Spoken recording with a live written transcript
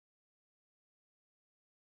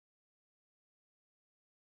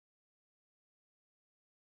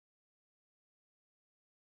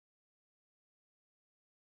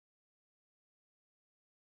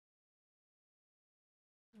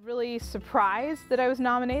Really surprised that I was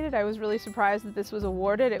nominated. I was really surprised that this was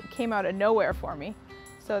awarded. It came out of nowhere for me.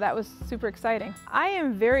 So that was super exciting. I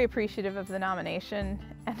am very appreciative of the nomination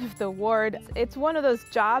and of the award. It's one of those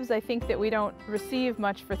jobs I think that we don't receive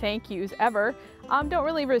much for thank yous ever. Don't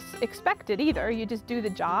really expect it either. You just do the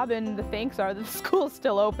job and the thanks are that the school's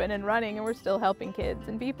still open and running and we're still helping kids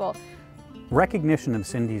and people. Recognition of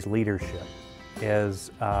Cindy's leadership is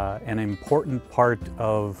an important part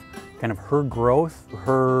of kind of her growth,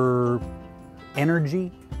 her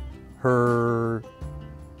energy, her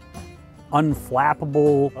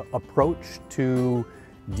unflappable approach to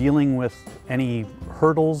dealing with any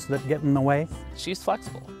hurdles that get in the way. She's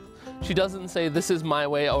flexible. She doesn't say this is my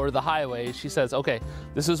way or the highway. She says, okay,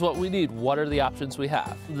 this is what we need. What are the options we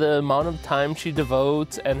have? The amount of time she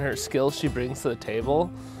devotes and her skills she brings to the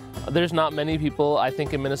table, there's not many people, I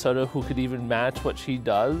think, in Minnesota who could even match what she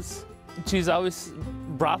does. She's always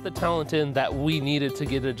brought the talent in that we needed to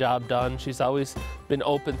get a job done. She's always been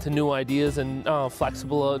open to new ideas and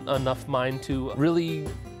flexible enough mind to really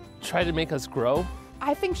try to make us grow.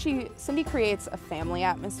 I think Cindy creates a family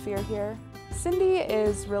atmosphere here. Cindy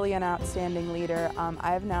is really an outstanding leader.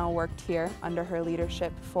 I have now worked here under her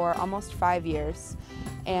leadership for almost 5 years,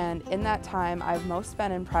 and in that time I've most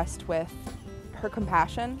been impressed with her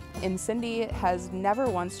compassion, and Cindy has never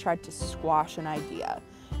once tried to squash an idea.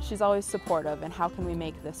 She's always supportive, and how can we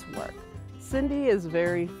make this work? Cindy is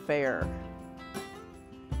very fair.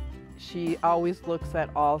 She always looks at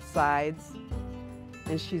all sides,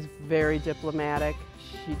 and she's very diplomatic.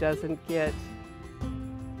 She doesn't get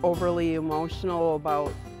overly emotional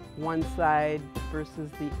about one side versus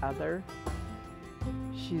the other.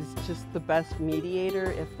 She's just the best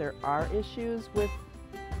mediator if there are issues with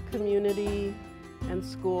community and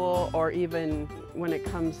school, or even when it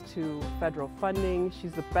comes to federal funding.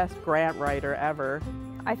 She's the best grant writer ever.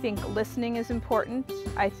 I think listening is important.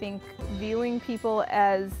 I think viewing people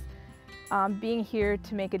as being here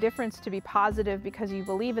to make a difference, to be positive because you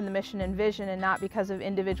believe in the mission and vision and not because of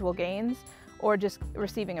individual gains or just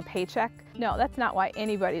receiving a paycheck. No, that's not why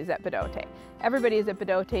anybody is at Pedote. Everybody is at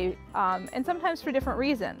Pedote, and sometimes for different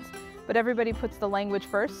reasons. But everybody puts the language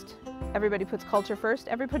first, everybody puts culture first,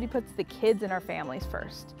 everybody puts the kids in our families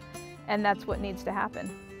first. And that's what needs to happen.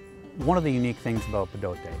 One of the unique things about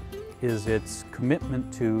Pedote is its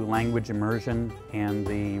commitment to language immersion and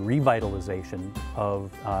the revitalization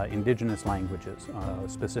of indigenous languages,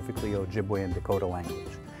 specifically Ojibwe and Dakota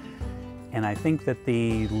language. And I think that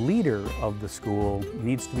the leader of the school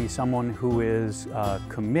needs to be someone who is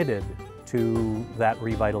committed to that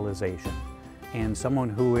revitalization, and someone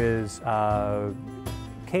who is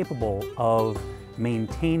capable of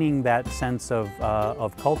maintaining that sense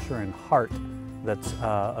of culture and heart that's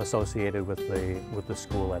associated with the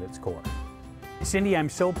school at its core. Cindy, I'm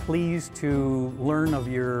so pleased to learn of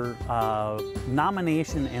your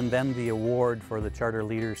nomination and then the award for the Charter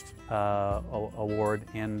Leaders Award,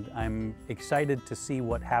 and I'm excited to see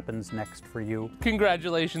what happens next for you.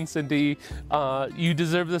 Congratulations, Cindy. You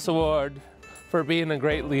deserve this award for being a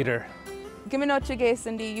great leader. Giminochige,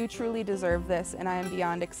 Cindy, you truly deserve this, and I am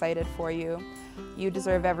beyond excited for you. You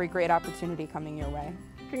deserve every great opportunity coming your way.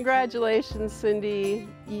 Congratulations, Cindy.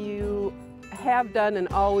 You have done and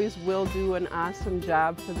always will do an awesome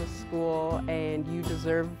job for the school, and you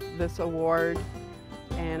deserve this award,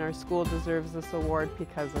 and our school deserves this award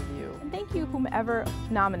because of you. And thank you whomever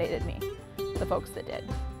nominated me, the folks that did.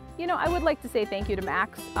 You know, I would like to say thank you to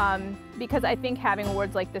Max, because I think having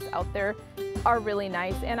awards like this out there are really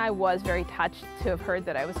nice, and I was very touched to have heard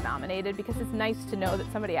that I was nominated, because it's nice to know that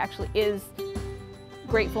somebody actually is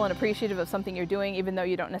grateful and appreciative of something you're doing, even though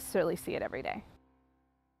you don't necessarily see it every day.